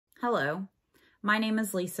Hello, my name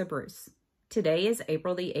is Lisa Bruce. Today is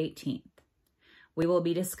April the 18th. We will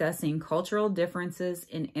be discussing cultural differences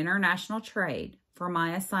in international trade for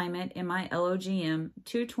my assignment in my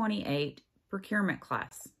LOGM228 procurement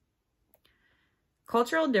class.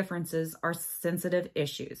 Cultural differences are sensitive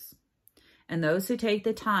issues, and those who take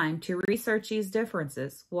the time to research these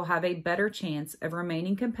differences will have a better chance of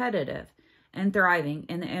remaining competitive and thriving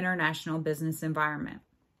in the international business environment.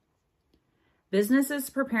 Businesses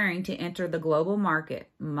preparing to enter the global market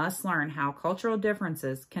must learn how cultural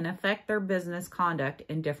differences can affect their business conduct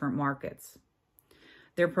in different markets.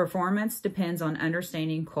 Their performance depends on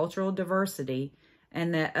understanding cultural diversity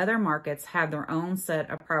and that other markets have their own set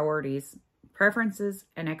of priorities, preferences,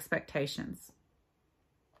 and expectations.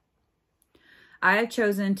 I have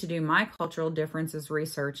chosen to do my cultural differences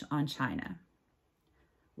research on China.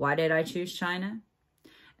 Why did I choose China?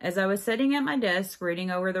 As I was sitting at my desk reading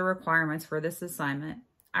over the requirements for this assignment,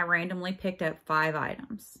 I randomly picked up 5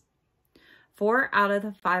 items. 4 out of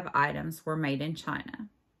the 5 items were made in China.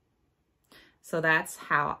 So that's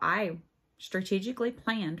how I strategically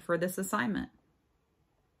planned for this assignment.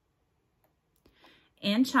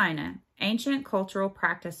 In China, ancient cultural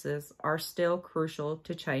practices are still crucial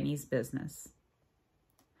to Chinese business.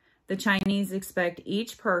 The Chinese expect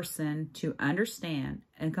each person to understand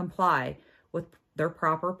and comply with their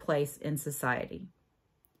proper place in society.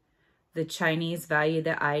 The Chinese value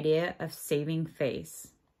the idea of saving face,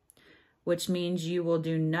 which means you will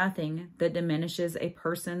do nothing that diminishes a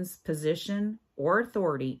person's position or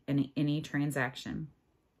authority in any transaction.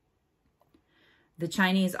 The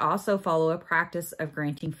Chinese also follow a practice of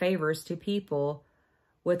granting favors to people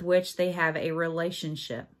with which they have a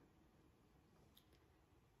relationship.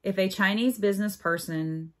 If a Chinese business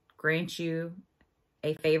person grants you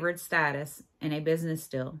a favored status in a business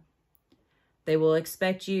deal, they will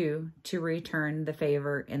expect you to return the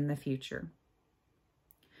favor in the future.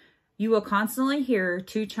 You will constantly hear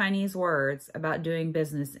 2 Chinese words about doing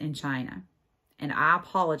business in China, and I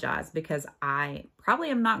apologize because I probably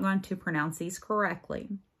am not going to pronounce these correctly,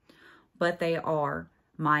 but they are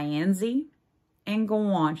Mianzi and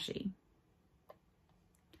Guanxi.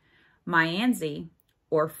 Mianzi,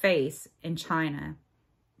 or face in China,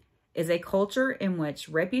 is a culture in which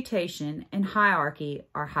reputation and hierarchy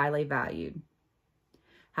are highly valued.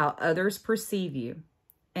 How others perceive you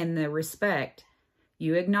and the respect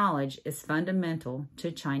you acknowledge is fundamental to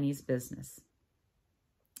Chinese business.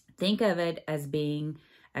 Think of it as being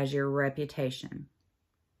as your reputation,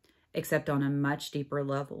 except on a much deeper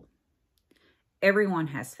level. Everyone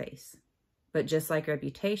has face, but just like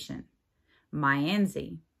reputation,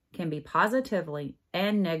 Mianzi can be positively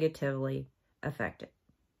and negatively affected.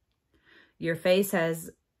 Your face has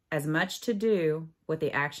as much to do with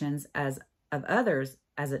the actions of others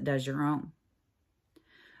as it does your own.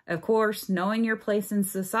 Of course, knowing your place in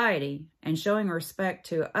society and showing respect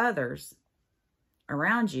to others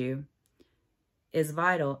around you is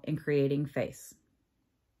vital in creating face.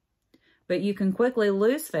 But you can quickly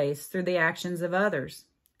lose face through the actions of others,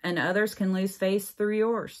 and others can lose face through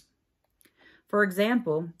yours. For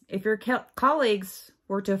example, if your colleagues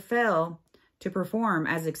were to fail to perform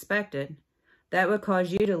as expected, that would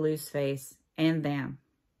cause you to lose face and them.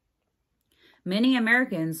 Many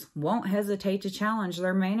Americans won't hesitate to challenge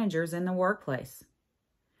their managers in the workplace.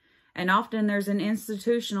 And often there's an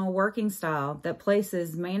institutional working style that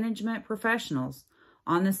places management professionals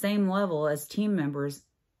on the same level as team members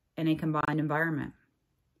in a combined environment.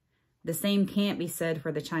 The same can't be said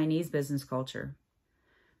for the Chinese business culture.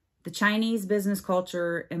 The Chinese business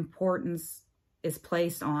culture importance is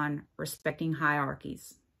placed on respecting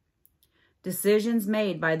hierarchies. Decisions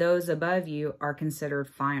made by those above you are considered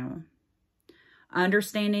final.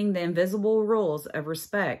 Understanding the invisible rules of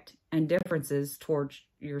respect and differences towards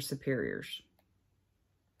your superiors.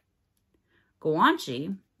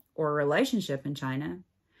 Guanxi, or relationship in China,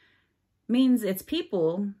 means its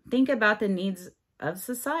people think about the needs of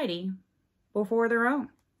society before their own.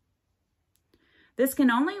 This can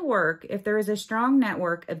only work if there is a strong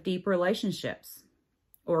network of deep relationships,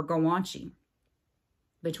 or Guanxi,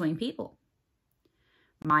 between people.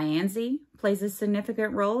 Mianzi plays a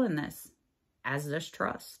significant role in this, as does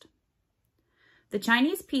trust. The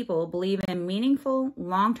Chinese people believe in meaningful,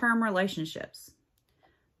 long-term relationships.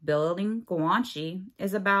 Building Guanxi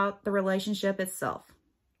is about the relationship itself,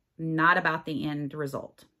 not about the end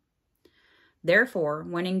result. Therefore,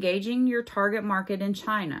 when engaging your target market in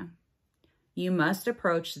China, you must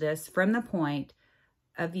approach this from the point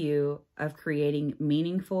of view of creating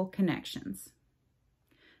meaningful connections.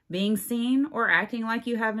 Being seen or acting like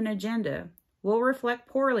you have an agenda will reflect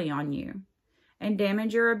poorly on you and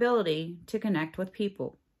damage your ability to connect with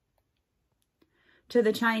people. To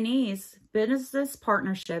the Chinese, business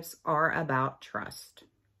partnerships are about trust.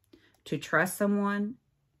 To trust someone,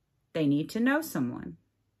 they need to know someone.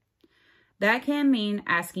 That can mean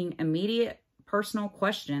asking immediate personal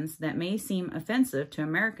questions that may seem offensive to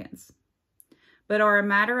Americans, but are a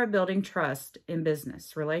matter of building trust in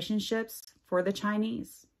business relationships for the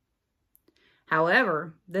Chinese.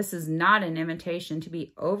 However, this is not an invitation to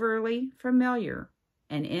be overly familiar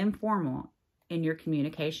and informal in your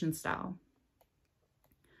communication style.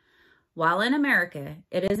 While in America,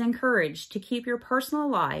 it is encouraged to keep your personal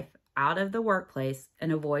life out of the workplace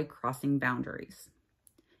and avoid crossing boundaries.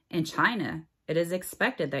 In China, it is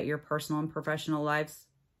expected that your personal and professional lives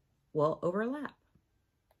will overlap.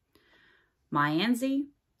 Mianzi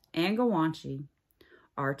and Guanxi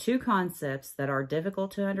are two concepts that are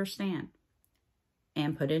difficult to understand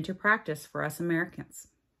and put into practice for us Americans,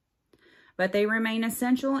 but they remain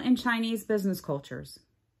essential in Chinese business cultures.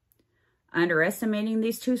 Underestimating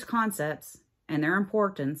these two concepts and their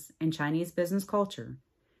importance in Chinese business culture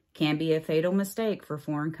can be a fatal mistake for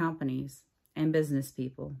foreign companies and business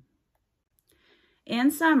people.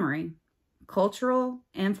 In summary, cultural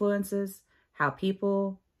influences how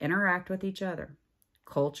people interact with each other.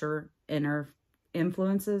 Culture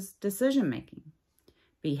influences decision-making,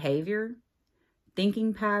 behavior,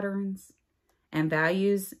 thinking patterns, and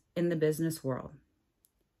values in the business world.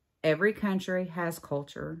 Every country has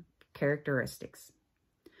culture characteristics.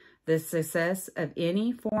 The success of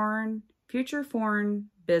any future foreign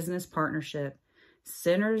business partnership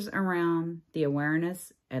centers around the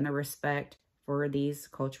awareness and the respect for these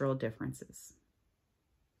cultural differences.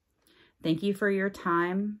 Thank you for your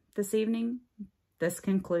time this evening. This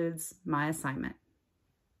concludes my assignment.